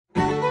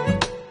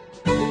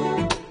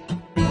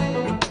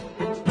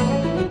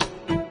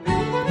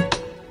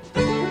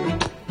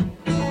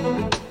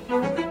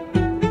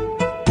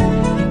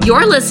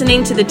You're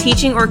listening to the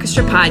Teaching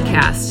Orchestra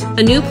podcast,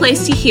 a new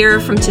place to hear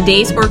from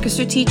today's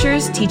orchestra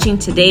teachers teaching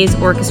today's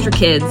orchestra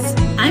kids.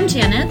 I'm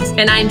Janet.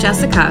 And I'm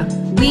Jessica.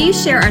 We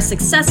share our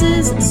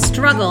successes,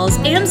 struggles,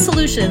 and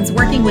solutions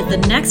working with the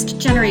next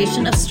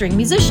generation of string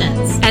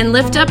musicians. And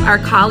lift up our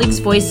colleagues'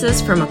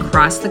 voices from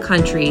across the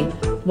country.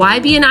 Why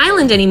be an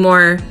island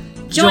anymore?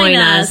 Join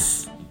us.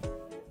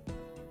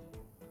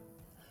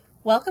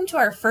 Welcome to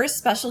our first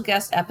special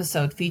guest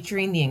episode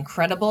featuring the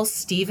incredible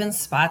Stephen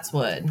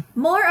Spottswood.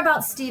 More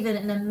about Stephen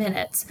in a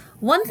minute.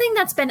 One thing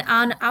that's been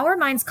on our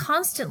minds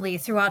constantly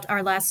throughout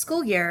our last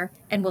school year,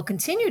 and will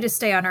continue to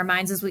stay on our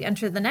minds as we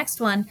enter the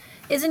next one,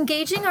 is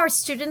engaging our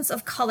students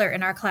of color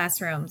in our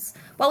classrooms.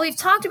 While we've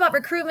talked about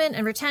recruitment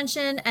and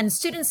retention and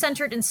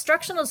student-centered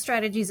instructional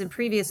strategies in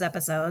previous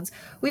episodes,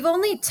 we've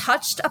only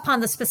touched upon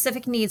the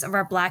specific needs of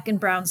our Black and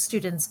Brown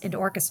students in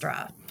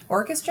orchestra.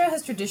 Orchestra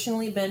has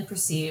traditionally been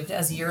perceived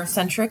as a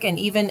Eurocentric and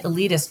even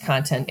elitist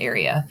content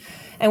area,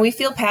 and we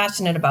feel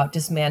passionate about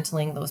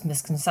dismantling those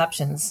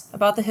misconceptions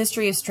about the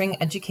history of string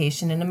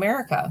education in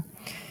America.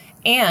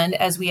 And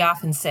as we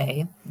often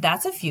say,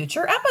 that's a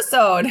future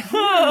episode.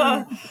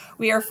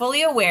 We are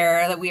fully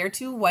aware that we are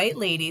two white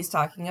ladies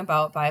talking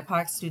about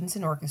BIPOC students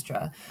in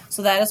orchestra,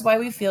 so that is why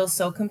we feel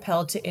so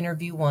compelled to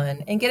interview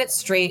one and get it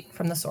straight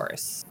from the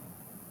source.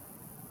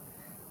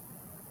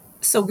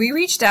 So we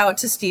reached out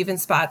to Stephen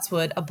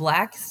Spottswood, a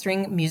Black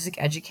string music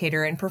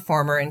educator and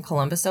performer in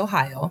Columbus,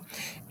 Ohio.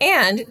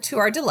 And to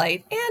our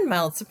delight and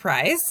mild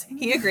surprise,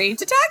 he agreed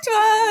to talk to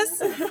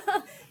us.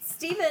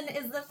 Stephen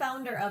is the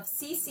founder of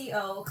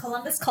CCO,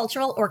 Columbus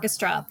Cultural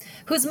Orchestra,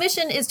 whose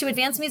mission is to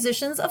advance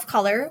musicians of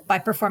color by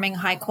performing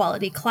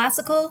high-quality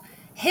classical,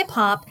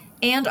 hip-hop,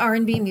 and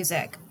R&B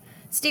music.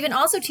 Stephen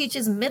also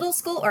teaches middle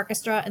school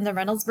orchestra in the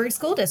Reynoldsburg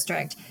School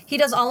District. He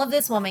does all of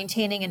this while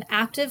maintaining an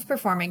active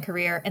performing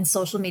career and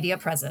social media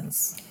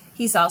presence.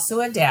 He's also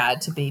a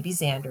dad to baby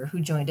Xander, who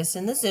joined us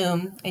in the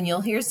Zoom, and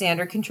you'll hear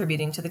Xander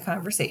contributing to the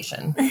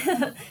conversation.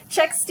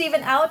 Check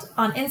Stephen out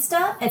on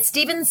Insta at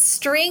Stephen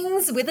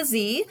Strings with a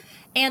Z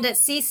and at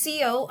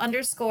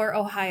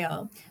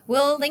CCO_Ohio.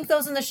 We'll link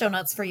those in the show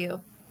notes for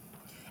you.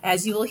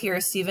 As you will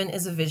hear, Stephen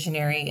is a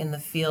visionary in the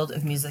field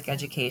of music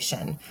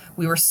education.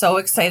 We were so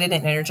excited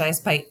and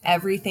energized by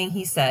everything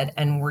he said,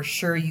 and we're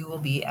sure you will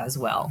be as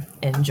well.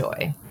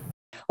 Enjoy.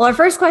 Well, our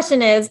first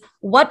question is,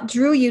 what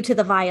drew you to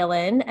the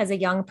violin as a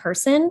young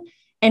person,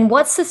 and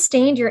what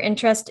sustained your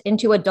interest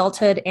into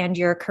adulthood and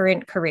your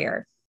current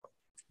career?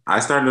 I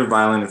started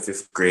violin in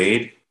 5th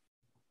grade.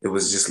 It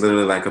was just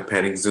literally like a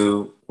petting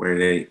zoo where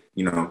they,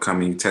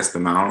 come and you test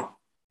them out.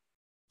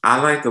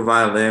 I like the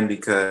violin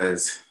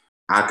because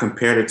I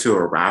compared it to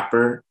a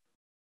rapper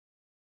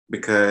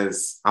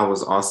because I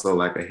was also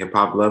like a hip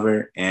hop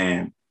lover,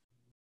 and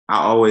I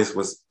always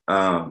was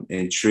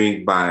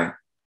intrigued by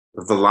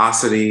the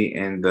velocity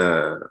and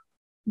the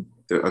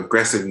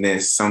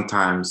aggressiveness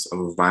sometimes of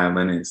a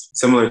violinist,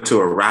 similar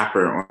to a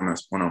rapper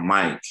on a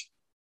mic.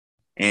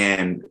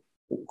 And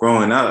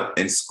growing up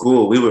in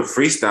school, we would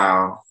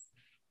freestyle,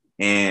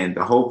 and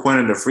the whole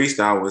point of the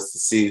freestyle was to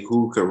see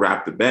who could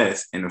rap the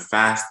best and the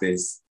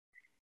fastest,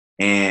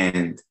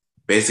 and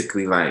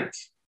basically like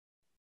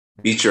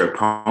beat your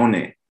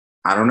opponent.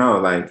 I don't know,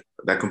 like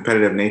that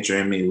competitive nature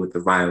in me with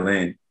the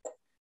violin.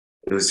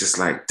 It was just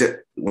like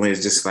when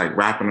it's just like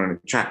rapping on the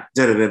track,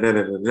 and it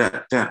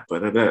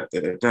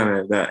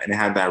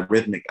had that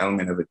rhythmic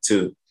element of it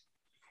too.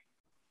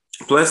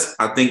 Plus,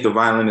 I think the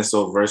violin is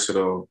so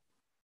versatile.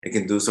 It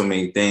can do so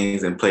many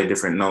things and play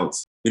different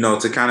notes.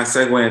 To kind of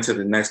segue into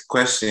the next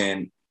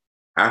question,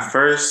 at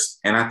first,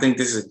 and I think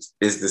this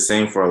is the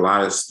same for a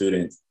lot of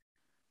students,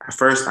 at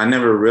first, I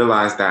never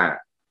realized that,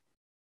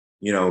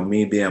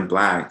 me being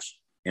Black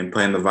and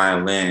playing the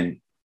violin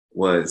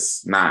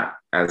was not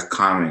as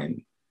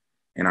common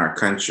in our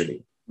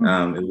country.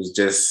 It was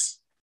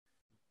just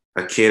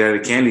a kid at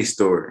a candy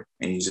store,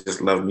 and you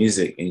just love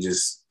music and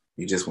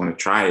you just want to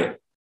try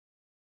it.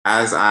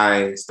 As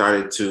I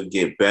started to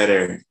get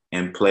better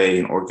and play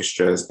in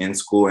orchestras in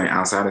school and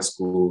outside of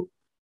school,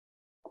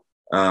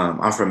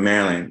 I'm from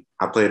Maryland.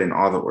 I played in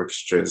all the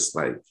orchestras,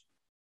 like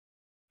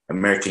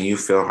American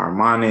Youth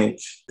Philharmonic,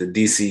 the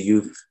DC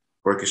Youth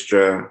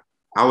Orchestra.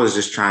 I was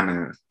just trying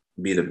to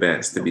be the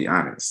best, to be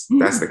honest.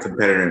 That's the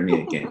competitor in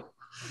me again.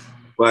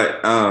 But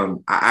I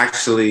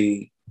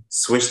actually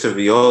switched to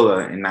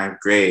viola in 9th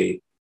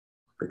grade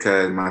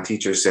because my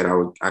teacher said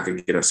I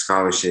could get a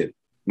scholarship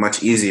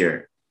much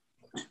easier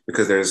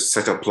because there's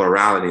such a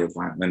plurality of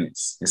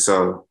violinists. And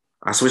so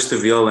I switched to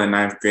viola in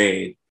 9th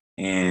grade,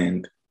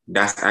 and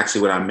that's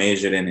actually what I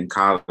majored in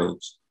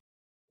college.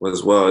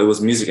 It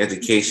was music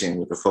education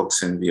with a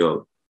focus in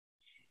viola.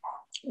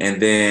 And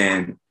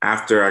then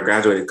after I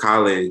graduated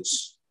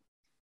college,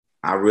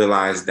 I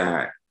realized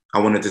that I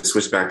wanted to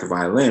switch back to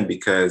violin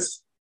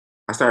because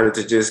I started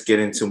to just get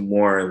into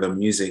more of the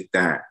music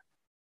that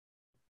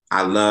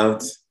I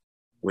loved,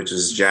 which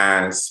was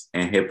jazz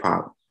and hip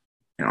hop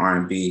and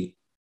R&B.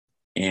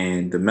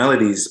 And the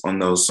melodies on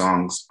those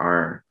songs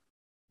are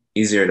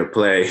easier to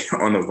play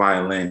on the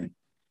violin.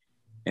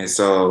 And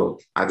so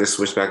I just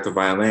switched back to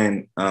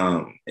violin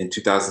in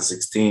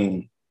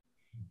 2016.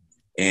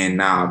 And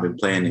now I've been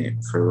playing it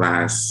for the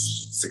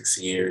last 6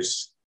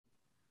 years.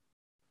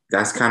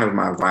 That's kind of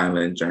my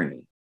violin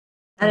journey.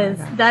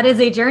 That is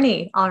a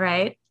journey. All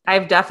right.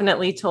 I've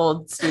definitely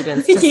told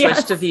students to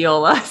switch to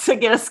viola to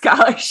get a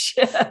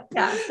scholarship.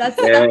 Yeah,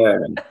 Yeah.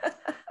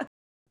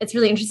 It's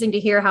really interesting to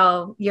hear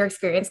how your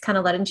experience kind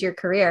of led into your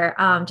career.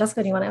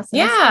 Jessica, do you want to ask?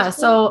 Yeah.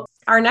 So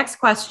our next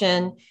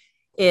question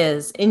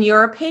is, in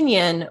your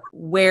opinion,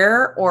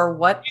 where or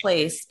what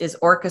place is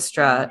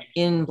orchestra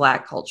in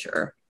Black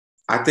culture?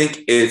 I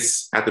think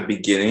it's at the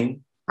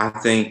beginning. I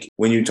think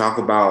when you talk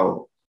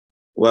about,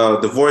 well,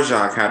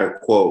 Dvorak had a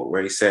quote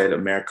where he said,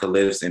 America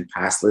lives in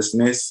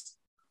pastlessness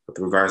with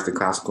regards to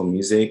classical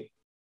music.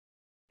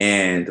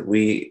 And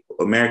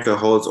America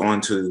holds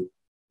on to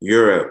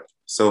Europe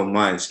so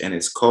much and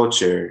its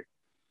culture.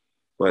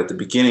 But the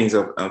beginnings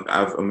of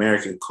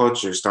American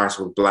culture starts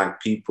with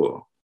Black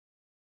people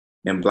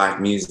and Black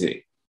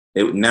music.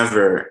 It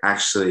never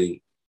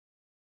actually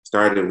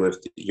started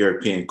with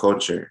European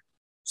culture.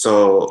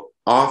 So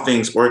all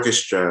things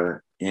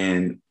orchestra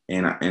in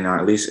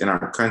at least in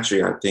our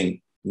country, I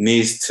think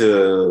needs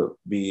to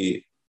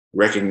be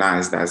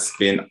recognized as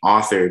being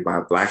authored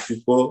by Black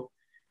people.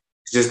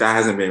 It's just that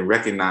hasn't been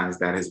recognized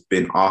that has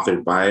been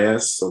authored by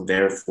us. So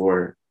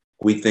therefore,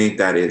 we think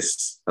that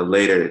it's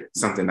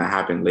something that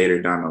happened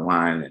later down the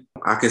line. And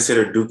I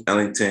consider Duke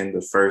Ellington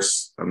the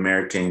first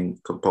American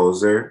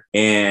composer.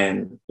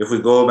 And if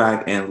we go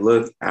back and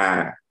look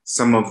at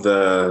some of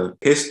the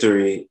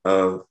history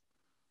of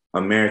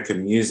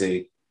American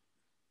music,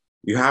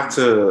 you have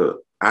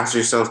to ask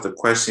yourself the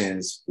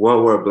questions: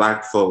 what were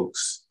Black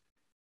folks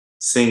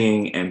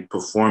singing and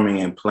performing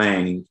and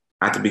playing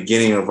at the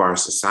beginning of our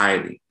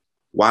society?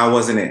 Why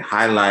wasn't it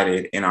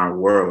highlighted in our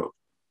world?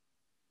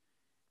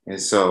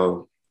 And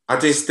so I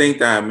just think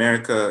that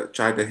America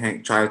tried to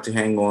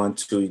hang on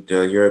to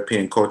the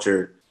European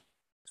culture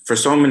for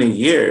so many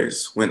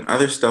years when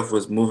other stuff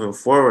was moving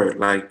forward,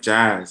 like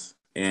jazz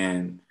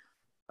and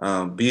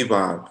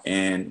bebop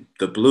and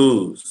the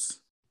blues.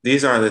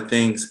 These are the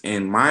things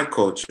in my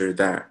culture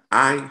that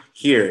I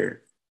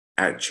hear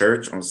at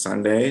church on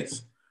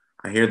Sundays.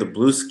 I hear the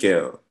blues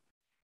scale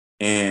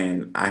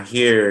and I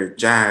hear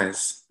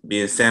jazz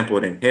being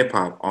sampled in hip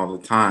hop all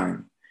the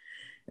time.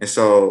 And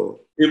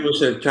so people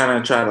should kind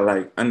of try to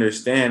like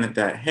understand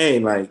that, hey,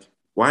 like,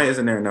 why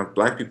isn't there enough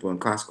Black people in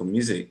classical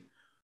music?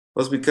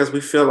 Well, it's because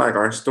we feel like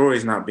our story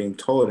is not being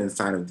told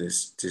inside of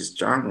this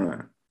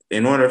genre.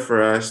 In order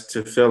for us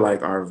to feel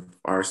like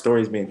our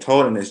story is being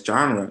told in this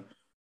genre,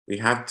 we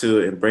have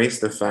to embrace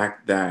the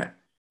fact that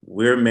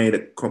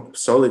we're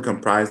solely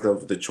comprised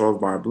of the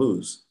 12-bar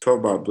blues.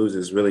 12-bar blues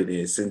is really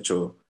the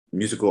essential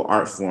musical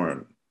art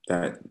form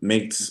that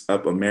makes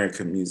up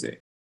American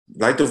music.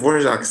 Like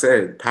Dvorak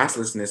said,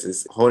 pastlessness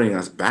is holding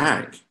us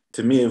back.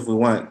 To me, if we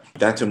want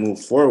that to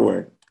move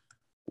forward,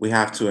 we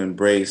have to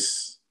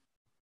embrace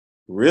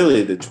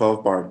really the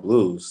 12-bar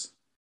blues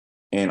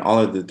and all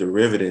of the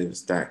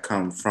derivatives that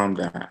come from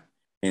that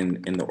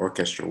in the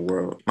orchestral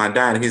world. My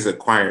dad, he's a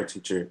choir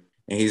teacher,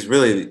 and he's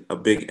really a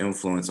big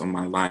influence on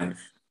my life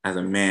as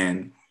a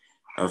man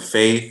of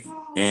faith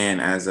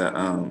and as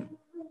a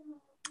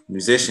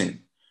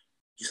musician,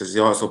 because he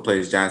also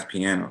plays jazz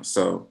piano.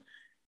 So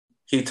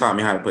he taught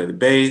me how to play the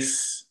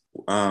bass.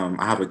 I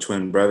have a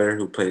twin brother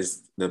who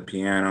plays the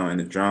piano and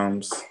the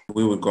drums.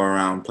 We would go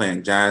around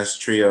playing jazz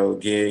trio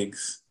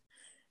gigs,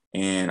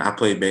 and I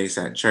played bass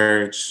at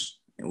church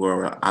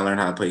where I learned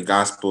how to play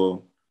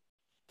gospel.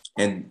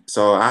 And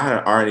so I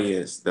had already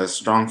the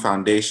strong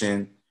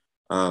foundation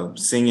of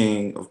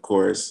singing, of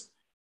course,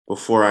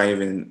 before I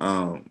even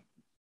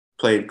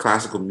played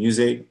classical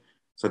music.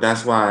 So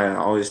that's why I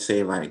always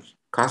say, like,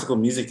 classical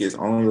music is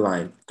only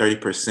like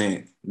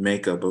 30%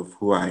 makeup of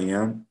who I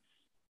am.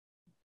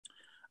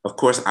 Of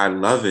course, I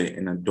love it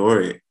and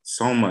adore it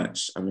so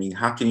much. I mean,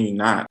 how can you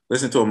not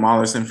listen to a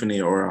Mahler symphony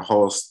or a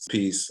Holst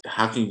piece?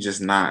 How can you just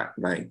not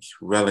like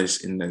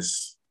relish in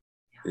this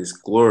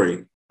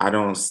glory? I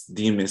don't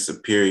deem it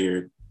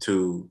superior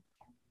to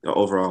the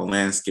overall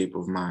landscape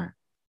of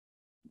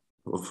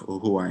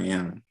who I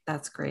am.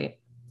 That's great.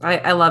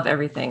 I love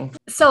everything.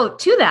 So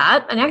to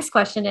that, the next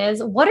question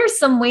is, what are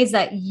some ways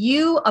that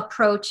you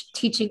approach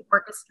teaching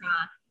orchestra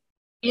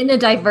in a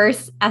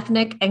diverse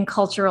ethnic and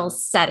cultural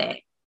setting?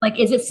 Like,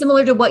 is it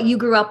similar to what you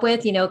grew up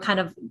with, you know, kind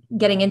of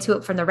getting into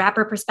it from the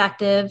rapper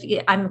perspective?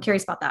 I'm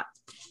curious about that.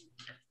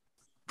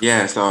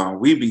 Yeah, so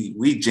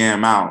we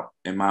jam out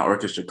in my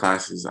orchestra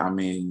classes. I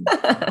mean,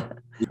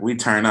 we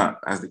turn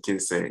up, as the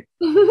kids say.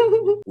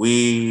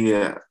 We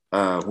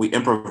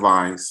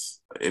improvise.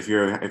 If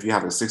you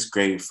have a sixth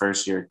grade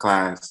first year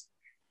class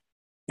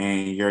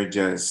and you're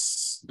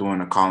just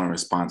doing a call and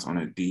response on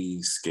a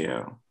D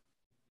scale,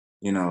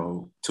 you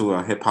know, to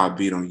a hip hop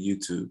beat on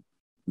YouTube,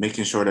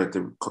 making sure that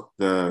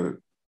the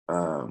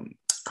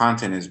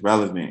content is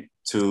relevant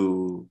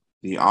to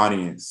the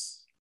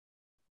audience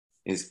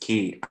is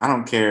key. I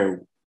don't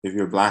care if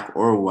you're Black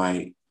or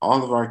white.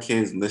 All of our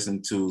kids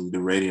listen to the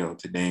radio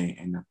today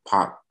and the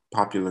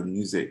popular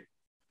music.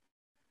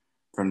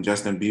 from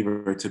Justin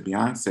Bieber to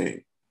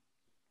Beyonce.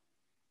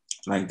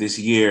 Like this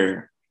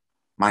year,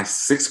 my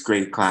 6th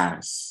grade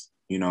class,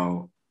 you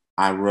know,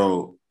 I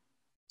wrote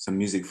some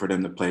music for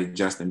them to play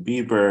Justin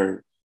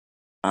Bieber.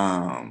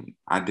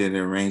 I did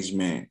an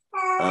arrangement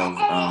of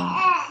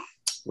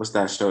what's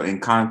that show,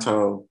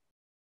 Encanto.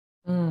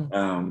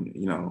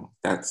 You know,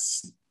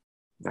 that's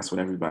what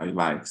everybody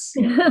likes.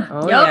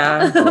 Oh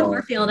yeah,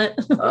 we're feeling it.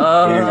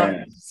 Oh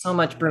Yeah. So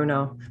much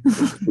Bruno.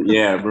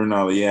 Yeah,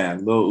 Bruno. Yeah,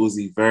 Lil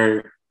Uzi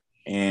Vert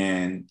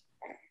and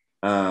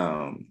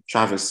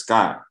Travis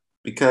Scott,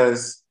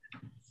 because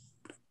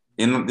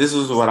this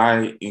is what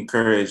I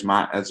encourage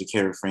my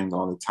educator friends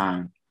all the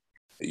time.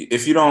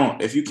 If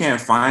you can't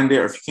find it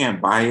or if you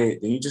can't buy it,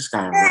 then you just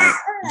gotta write.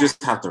 You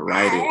just have to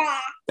write it.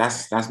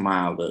 That's my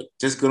outlook.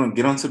 Just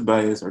get on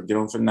Tobias or get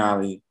on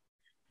Finale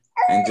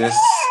and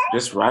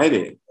just write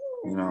it.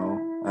 You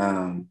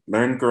know,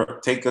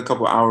 take a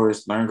couple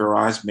hours, learn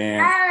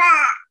GarageBand,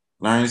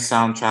 learn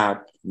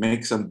Soundtrap,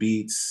 make some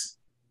beats,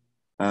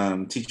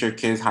 teach your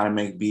kids how to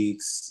make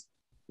beats.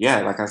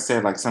 Yeah, like I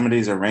said, like some of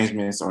these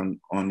arrangements on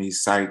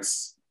these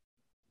sites,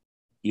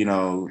 you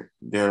know,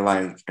 they're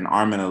like an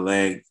arm and a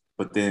leg,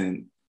 but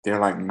then they're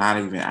like not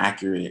even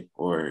accurate,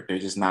 or they're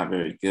just not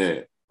very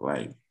good.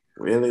 Like,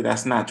 really?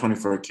 That's not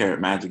 24 karat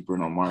magic,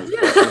 Bruno Mars.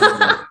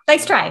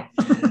 Nice try.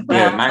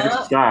 Yeah,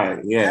 nice try.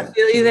 Yeah. I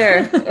feel you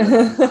there.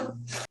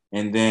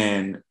 And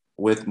then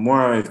with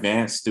more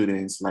advanced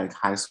students, like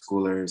high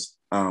schoolers,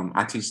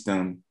 I teach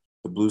them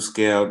the blues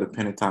scale, the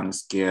pentatonic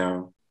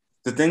scale.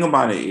 The thing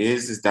about it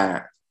is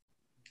that,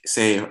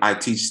 say, I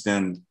teach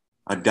them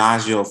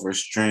Adagio for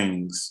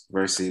strings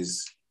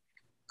versus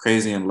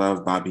Crazy in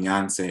Love by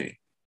Beyonce.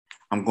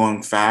 I'm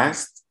going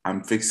fast.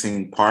 I'm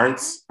fixing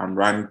parts. I'm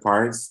writing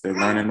parts. They're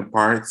learning the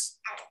parts.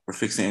 We're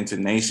fixing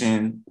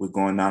intonation. We're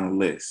going down the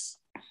list.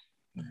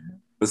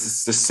 But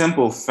it's the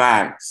simple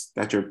facts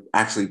that you're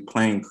actually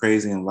playing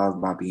Crazy in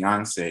Love by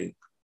Beyonce.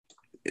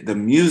 The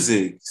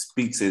music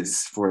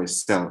speaks for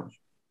itself.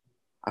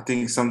 I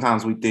think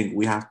sometimes we think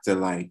we have to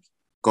like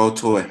go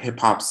to a hip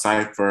hop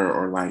cipher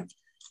or like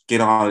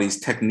get all these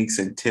techniques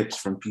and tips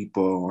from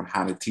people on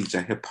how to teach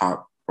a hip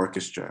hop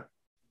orchestra.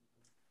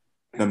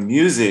 The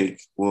music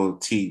will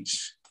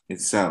teach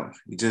itself.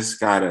 You just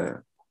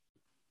gotta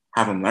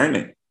have them learn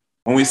it.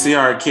 When we see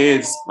our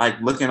kids like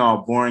looking all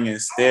boring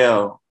and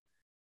stale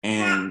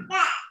and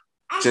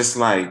just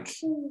like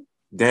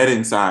dead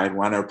inside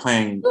while they're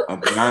playing a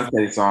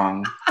Beyonce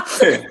song,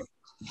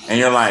 and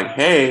you're like,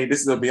 hey,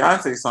 this is a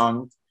Beyonce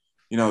song,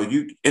 you know,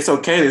 it's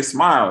okay to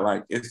smile.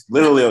 Like, it's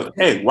literally,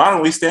 hey, why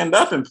don't we stand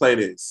up and play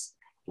this?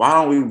 Why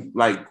don't we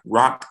like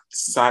rock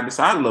side to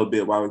side a little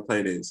bit while we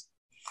play this?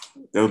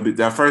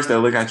 At first they'll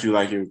look at you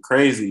like you're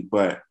crazy,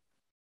 but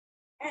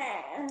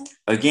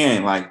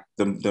again, like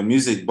the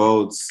music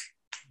bodes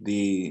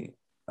the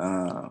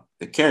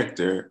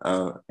character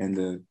and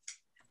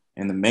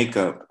the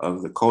makeup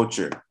of the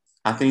culture.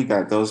 I think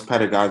that those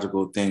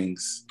pedagogical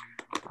things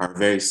are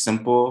very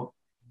simple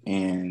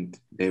and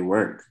they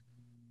work.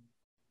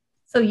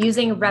 So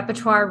using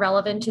repertoire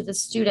relevant to the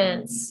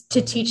students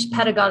to teach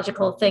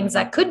pedagogical things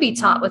that could be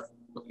taught with,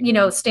 you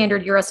know,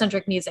 standard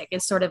Eurocentric music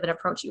is sort of an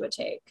approach you would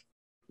take.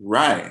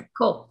 Right.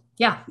 Cool.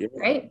 Yeah.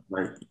 Great.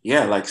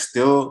 Like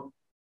still,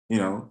 you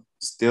know,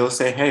 still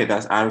say, hey,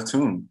 that's out of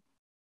tune.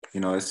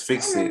 You know, let's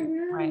fix it.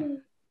 Right.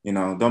 You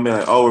know, don't be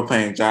like, oh, we're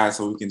playing jazz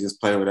so we can just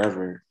play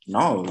whatever.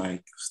 No,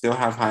 like still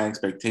have high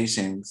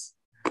expectations,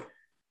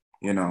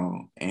 you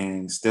know,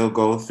 and still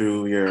go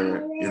through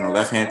your, you know,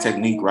 left hand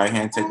technique, right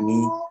hand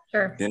technique.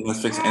 Sure. Then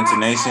let's fix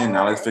intonation.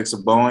 Now let's fix the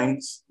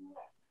bowings.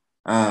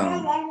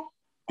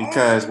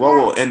 Because what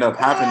will end up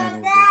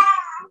happening is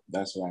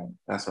that's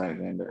right,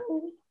 Linda.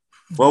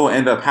 What will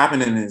end up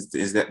happening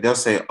is that they'll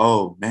say,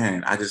 oh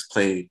man, I just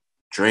played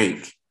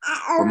Drake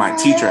with my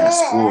teacher at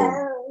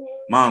school.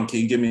 Mom, can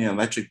you give me an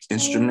electric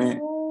instrument?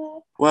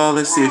 Well,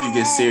 let's see if you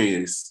get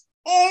serious.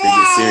 They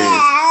get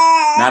serious.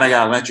 Now they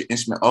got an electric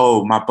instrument.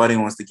 Oh, my buddy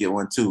wants to get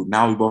one too.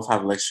 Now we both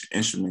have electric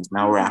instruments.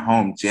 Now we're at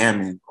home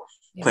jamming,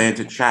 playing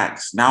to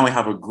tracks. Now we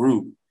have a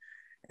group.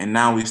 And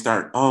now we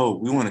start, oh,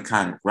 we want to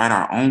kind of write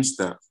our own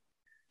stuff.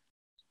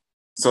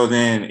 So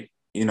then,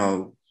 you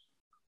know,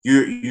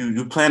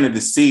 you planted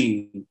the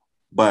seed,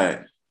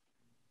 but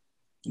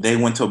they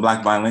went to a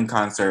Black Violin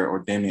concert or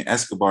Damien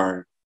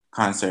Escobar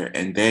concert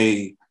and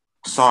they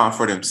saw it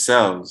for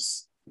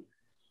themselves.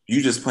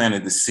 You just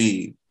planted the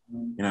seed,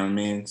 you know what I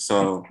mean?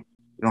 So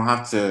you don't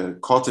have to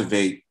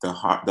cultivate the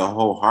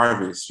whole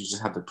harvest. You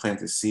just have to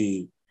plant the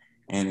seed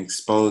and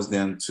expose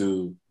them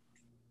to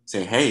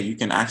say, hey, you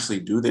can actually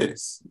do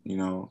this, you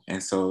know?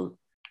 And so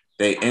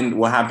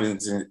what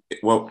happens,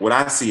 what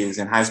I see is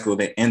in high school,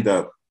 they end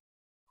up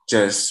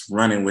just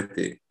running with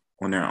it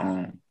on their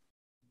own.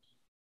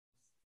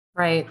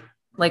 Right.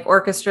 Like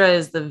orchestra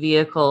is the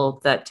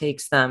vehicle that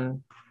takes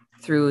them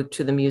through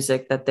to the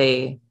music that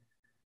they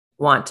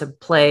want to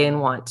play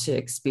and want to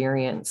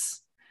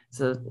experience.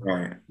 So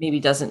maybe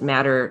doesn't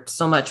matter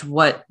so much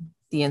what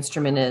the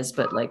instrument is,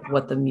 but like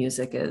what the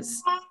music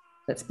is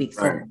that speaks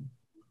to them.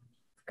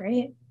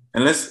 Great.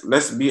 And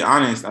let's be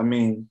honest. I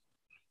mean,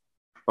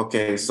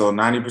 Okay, so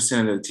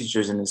 90% of the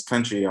teachers in this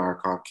country are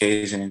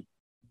Caucasian.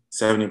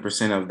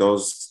 70% of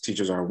those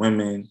teachers are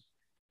women.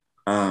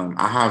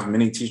 I have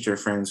many teacher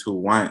friends who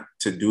want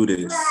to do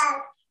this,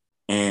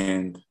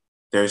 and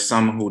there's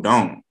some who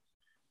don't.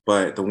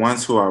 But the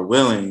ones who are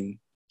willing,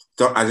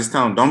 I just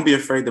tell them, don't be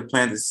afraid to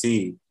plant the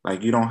seed.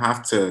 Like, you don't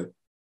have to,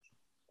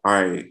 all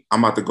right,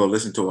 I'm about to go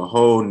listen to a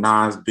whole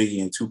Nas,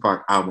 Biggie, and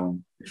Tupac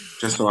album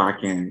just so I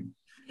can.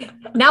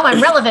 Now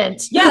I'm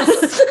relevant.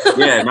 Yes.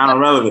 Yeah, not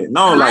irrelevant.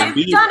 No, like, I've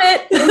done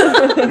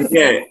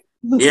it.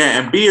 yeah,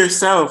 and be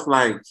yourself.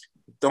 Like,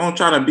 don't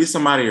try to be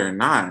somebody you're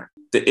not.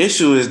 The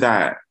issue is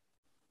that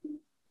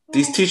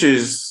these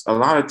teachers, a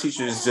lot of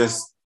teachers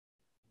just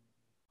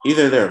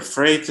either they're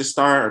afraid to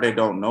start or they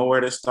don't know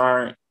where to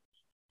start.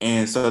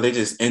 And so they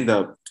just end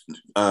up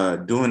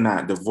doing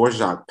that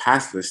Dvorak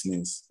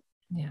passlessness.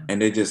 Yeah.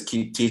 And they just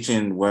keep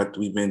teaching what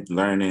we've been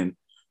learning,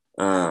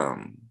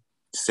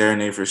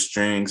 Serenade for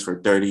Strings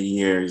for 30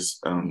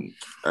 years,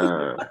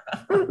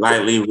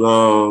 Lightly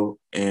Row,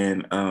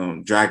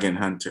 and Dragon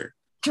Hunter.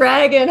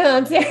 Dragon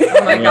Hunter.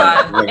 Oh my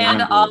God. Dragon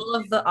And Hunter. all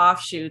of the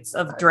offshoots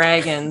of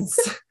dragons.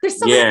 There's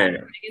so Yeah, many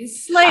Dragon I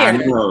Slayer.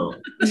 know.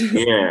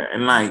 Yeah,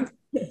 and like,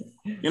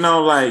 you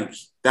know, like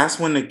that's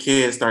when the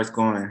kid starts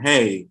going,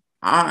 "Hey,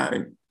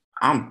 I'm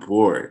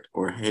bored,"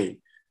 or "Hey,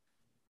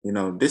 you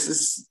know, this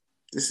is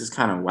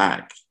kind of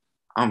whack.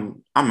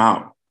 I'm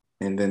out."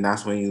 And then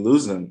that's when you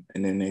lose them,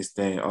 and then they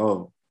say,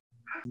 "Oh,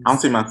 I don't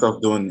see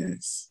myself doing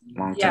this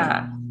long term."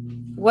 Yeah.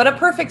 What a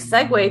perfect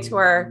segue to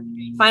our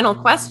final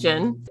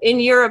question. In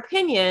your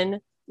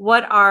opinion,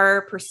 what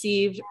are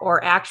perceived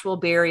or actual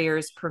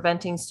barriers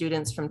preventing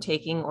students from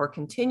taking or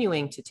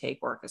continuing to take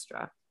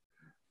orchestra?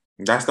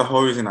 That's the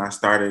whole reason I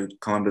started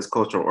Columbus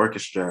Cultural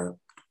Orchestra,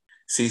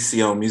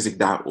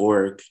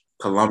 ccomusic.org,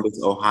 Columbus,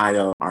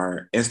 Ohio.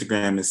 Our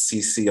Instagram is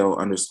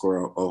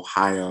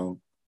cco_Ohio.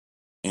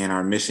 And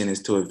our mission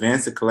is to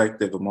advance the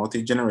collective of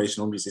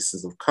multi-generational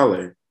musicians of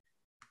color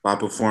by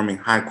performing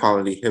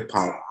high-quality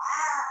hip-hop,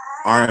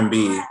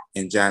 R&B,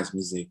 and jazz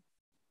music.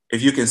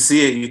 If you can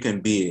see it, you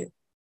can be it.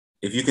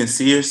 If you can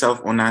see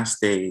yourself on that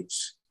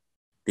stage,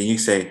 then you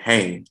say,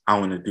 "Hey, I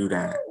want to do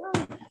that."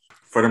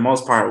 For the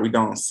most part, we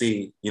don't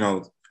see, you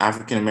know,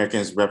 African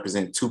Americans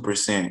represent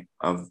 2%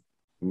 of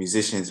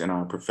musicians in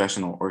our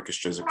professional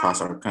orchestras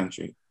across our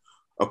country.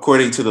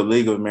 According to the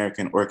League of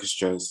American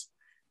Orchestras,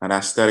 now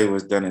that study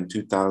was done in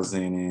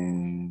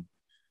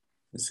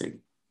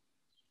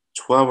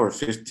 2012 or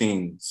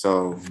 15.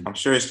 So I'm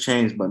sure it's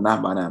changed, but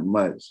not by that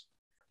much.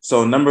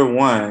 So number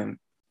one,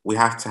 we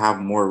have to have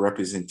more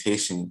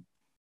representation.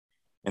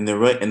 And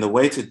the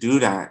way to do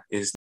that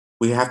is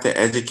we have to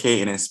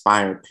educate and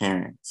inspire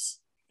parents.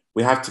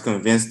 We have to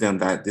convince them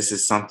that this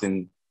is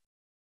something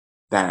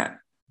that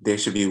they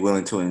should be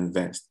willing to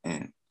invest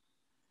in.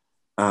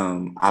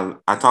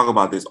 I talk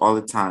about this all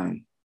the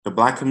time. The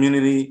Black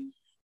community,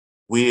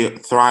 we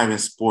thrive in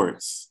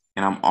sports,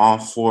 and I'm all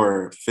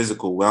for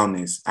physical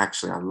wellness.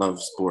 Actually, I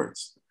love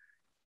sports.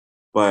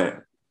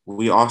 But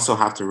we also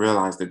have to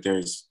realize that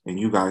there's, and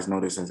you guys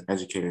know this as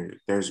educators,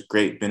 there's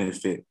great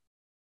benefit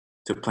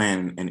to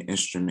playing an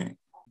instrument.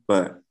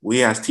 But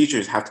we as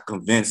teachers have to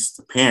convince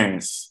the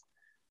parents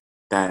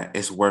that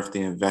it's worth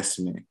the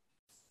investment.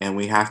 And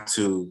we have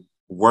to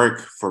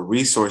work for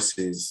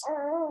resources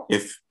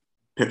if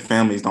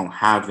families don't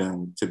have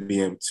them to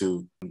be able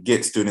to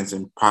get students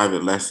in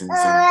private lessons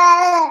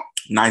and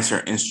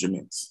nicer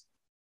instruments.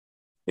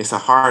 It's a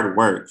hard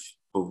work,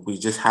 but we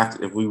just have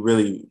to, if we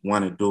really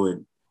want to do it,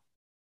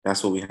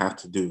 that's what we have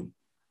to do.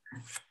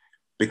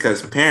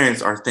 Because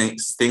parents are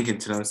thinking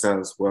to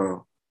themselves,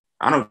 well,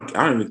 I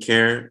don't even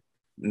care.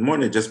 More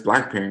than just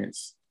Black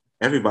parents,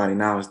 everybody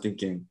now is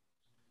thinking,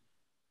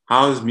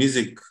 how is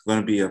music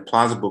going to be a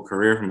plausible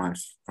career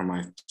for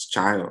my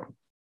child?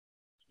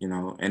 You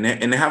know, and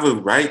they have a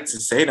right to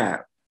say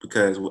that,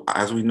 because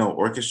as we know,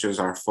 orchestras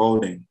are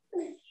folding.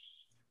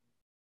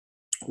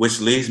 Which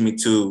leads me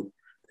to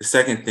the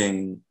second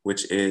thing,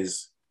 which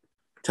is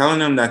telling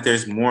them that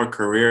there's more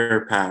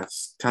career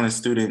paths, telling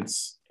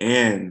students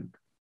and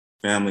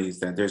families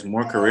that there's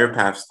more career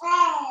paths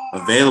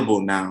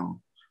available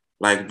now,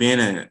 like being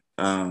a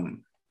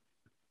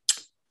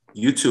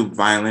YouTube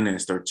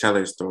violinist or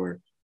cellist, or,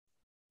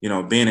 you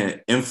know, being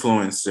an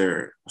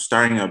influencer,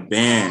 starting a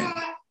band,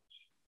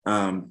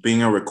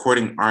 being a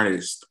recording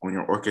artist on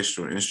your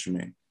orchestral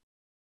instrument,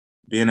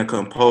 being a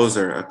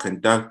composer, a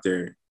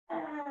conductor,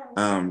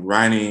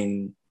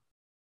 writing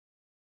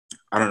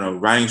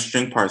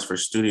string parts for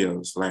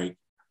studios. Like,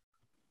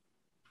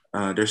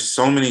 there's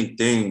so many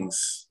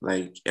things.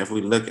 Like, if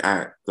we look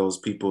at those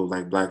people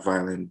like Black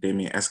Violin,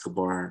 Damien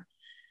Escobar,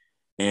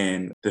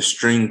 and the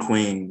String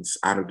Queens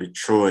out of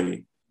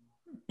Detroit,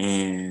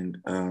 and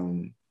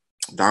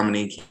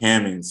Dominique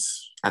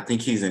Hammonds, I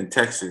think he's in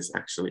Texas,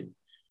 actually.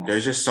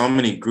 There's just so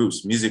many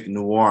groups, Music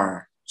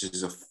Noir, which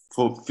is a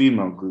full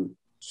female group,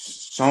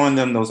 showing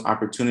them those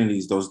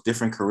opportunities, those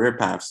different career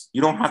paths.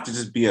 You don't have to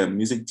just be a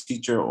music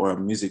teacher or a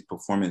music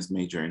performance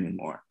major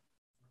anymore.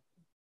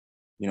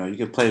 You know, you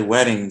can play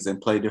weddings and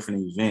play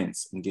different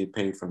events and get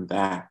paid from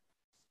that.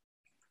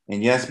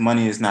 And yes,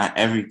 money is not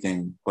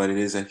everything, but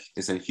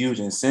it's a huge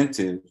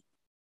incentive.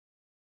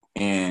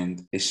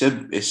 And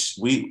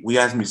we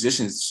as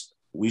musicians,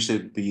 we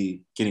should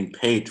be getting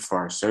paid for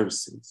our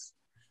services.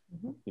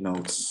 Mm-hmm. You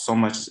know, so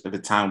much of the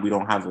time we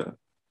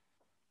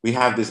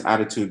have this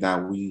attitude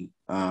that we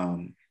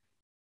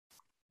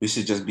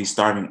should just be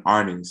starving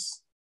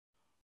artists,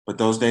 but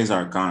those days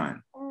are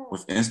gone.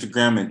 With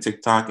Instagram and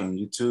TikTok and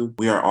YouTube,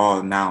 we are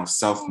all now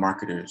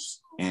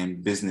self-marketers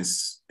and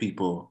business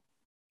people,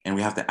 and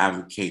we have to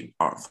advocate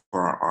for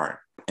our art.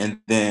 And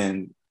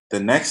then the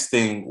next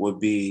thing would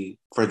be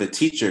for the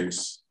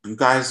teachers. You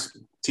guys,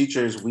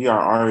 teachers, we are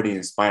already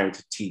inspired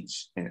to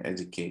teach and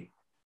educate.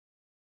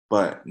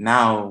 But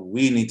now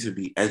we need to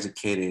be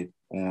educated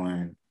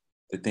on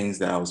the things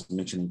that I was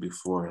mentioning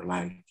before,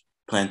 like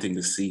planting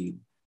the seed.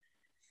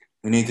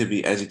 We need to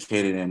be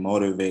educated and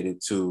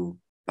motivated to,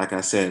 like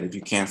I said, if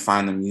you can't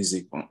find the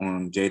music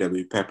on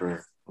J.W.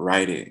 Pepper,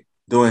 write it.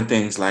 Doing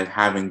things like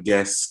having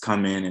guests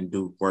come in and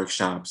do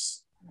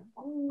workshops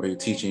where you're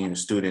teaching your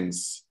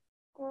students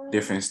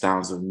different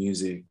styles of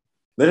music.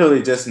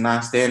 Literally just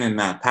not staying in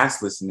that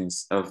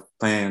pastlessness of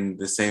playing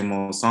the same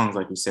old songs,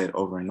 like you said,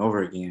 over and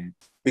over again.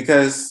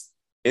 Because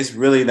it's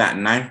really that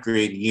 9th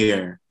grade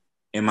year,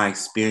 in my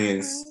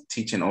experience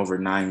teaching over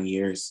 9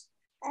 years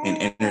in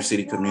inner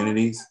city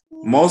communities.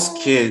 Most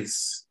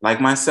kids,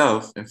 like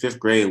myself in 5th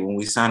grade, when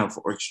we sign up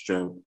for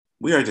orchestra,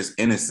 we are just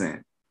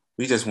innocent.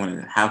 We just want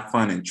to have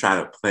fun and try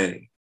to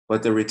play.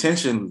 But the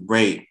retention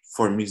rate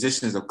for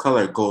musicians of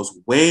color goes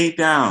way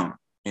down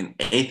in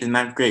 8th and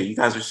 9th grade. You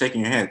guys are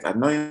shaking your heads. I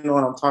know you know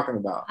what I'm talking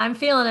about. I'm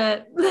feeling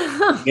it.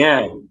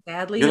 Yeah.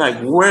 Badly. You're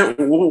like,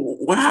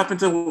 what happened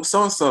to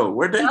so-and-so?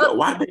 Where'd they go?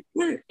 Why'd they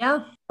quit?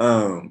 Yeah.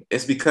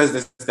 It's because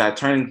it's that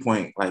turning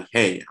point, like,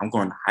 hey, I'm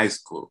going to high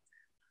school.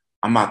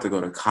 I'm about to go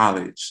to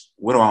college.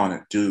 What do I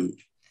want to do?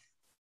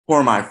 Who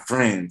are my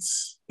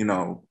friends? You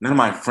know, none of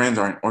my friends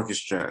are in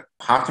orchestra.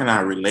 How can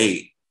I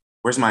relate?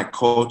 Where's my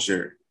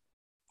culture?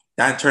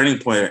 That turning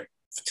point,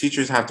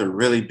 teachers have to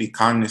really be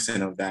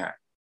cognizant of that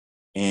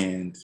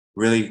and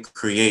really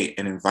create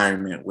an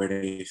environment where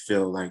they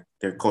feel like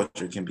their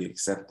culture can be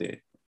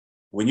accepted.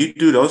 When you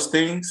do those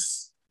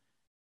things,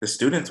 the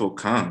students will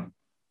come.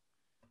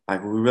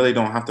 Like, we really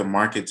don't have to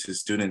market to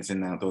students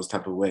in those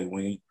type of way.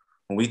 When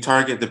we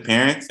target the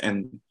parents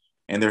and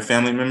their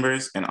family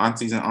members and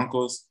aunties and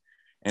uncles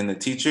and the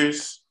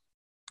teachers,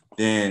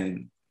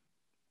 then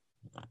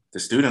the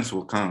students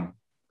will come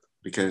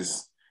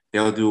because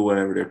they'll do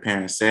whatever their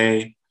parents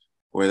say,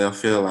 or they'll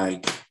feel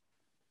like,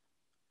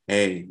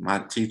 hey, my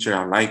teacher,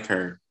 I like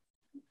her.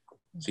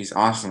 She's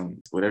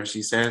awesome. Whatever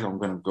she says, I'm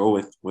going to go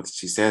with what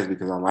she says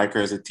because I like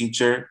her as a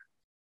teacher.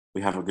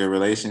 We have a good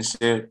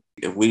relationship.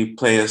 If we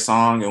play a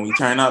song and we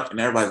turn up and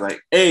everybody's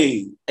like,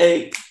 hey,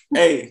 hey,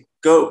 hey,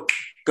 go.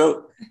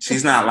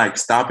 She's not like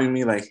stopping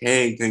me like,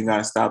 hey, you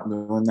gotta stop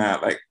doing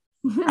that. Like,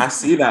 I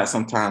see that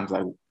sometimes.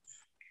 Like,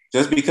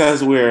 just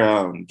because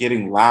we're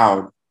getting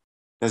loud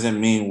doesn't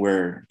mean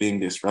we're being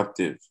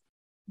disruptive.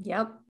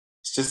 Yep.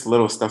 It's just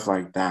little stuff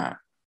like that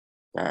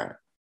I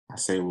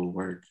say will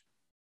work.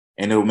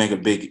 And it will make a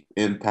big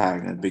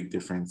impact and a big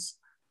difference.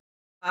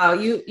 Wow,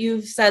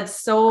 you've said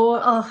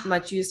so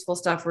much useful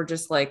stuff. We're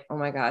just like, oh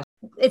my gosh.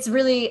 It's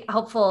really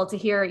helpful to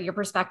hear your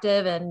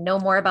perspective and know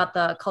more about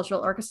the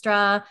cultural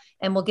orchestra.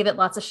 And we'll give it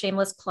lots of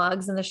shameless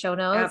plugs in the show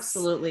notes.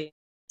 Absolutely.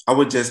 I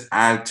would just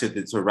add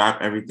to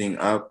wrap everything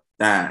up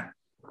that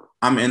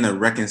I'm in the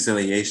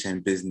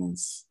reconciliation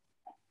business.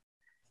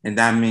 And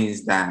that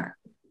means that,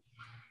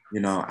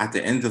 you know, at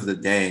the end of the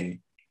day,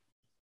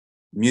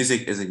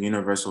 music is a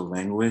universal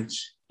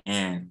language.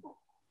 And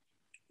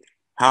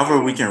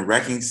however we can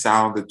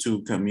reconcile the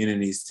two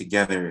communities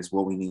together is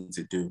what we need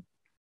to do.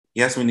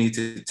 Yes, we need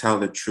to tell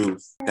the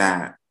truth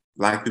that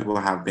Black people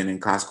have been in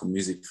classical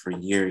music for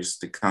years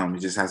to come.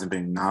 It just hasn't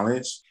been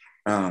acknowledged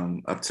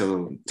up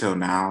till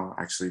now,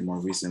 actually more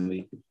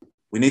recently.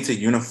 We need to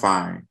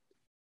unify,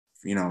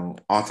 you know,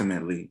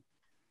 ultimately.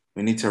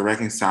 We need to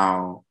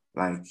reconcile,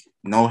 like,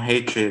 no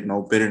hatred,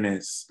 no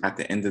bitterness at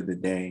the end of the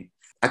day.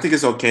 I think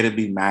it's okay to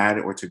be mad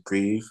or to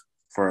grieve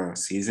for a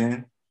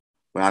season,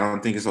 but I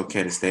don't think it's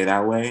okay to stay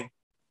that way.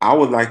 I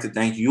would like to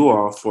thank you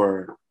all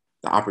for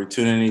the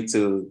opportunity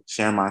to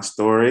share my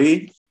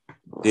story.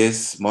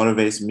 This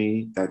motivates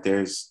me that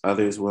there's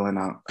others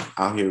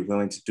out here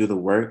willing to do the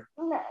work.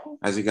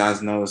 As you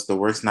guys know, the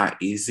work's not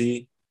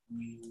easy,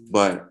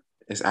 but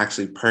it's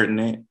actually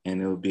pertinent,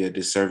 and it would be a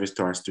disservice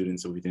to our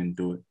students if we didn't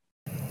do it.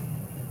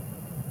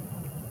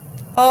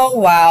 Oh,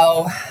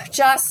 wow.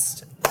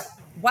 Just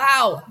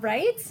wow.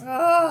 Right?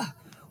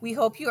 We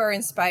hope you are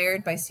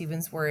inspired by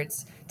Stephen's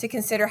words to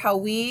consider how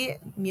we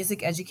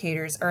music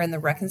educators are in the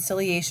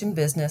reconciliation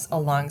business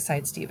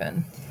alongside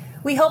Stephen.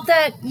 We hope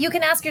that you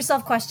can ask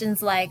yourself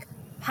questions like,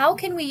 how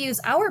can we use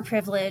our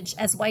privilege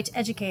as white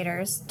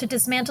educators to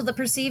dismantle the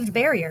perceived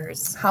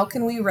barriers? How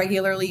can we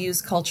regularly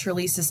use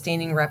culturally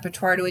sustaining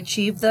repertoire to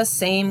achieve the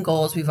same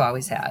goals we've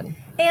always had?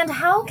 And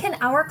how can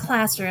our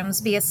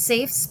classrooms be a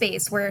safe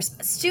space where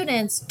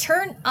students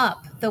turn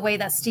up the way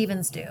that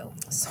Stevens do?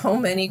 So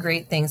many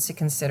great things to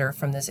consider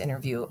from this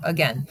interview.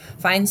 Again,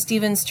 find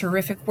Stevens'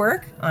 terrific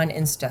work on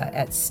Insta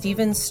at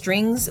Stevens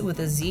Strings with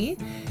a Z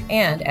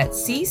and at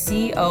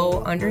CCO_Ohio.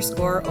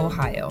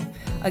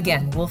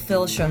 Again, we'll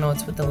fill show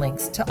notes with the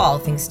links to all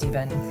things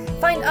Steven.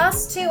 Find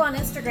us too on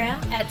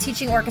Instagram at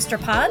Teaching Orchestra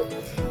Pod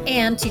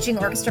and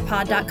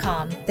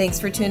teachingorchestrapod.com. Thanks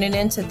for tuning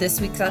in to this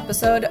week's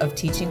episode of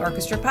Teaching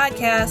Orchestra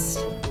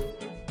Podcast.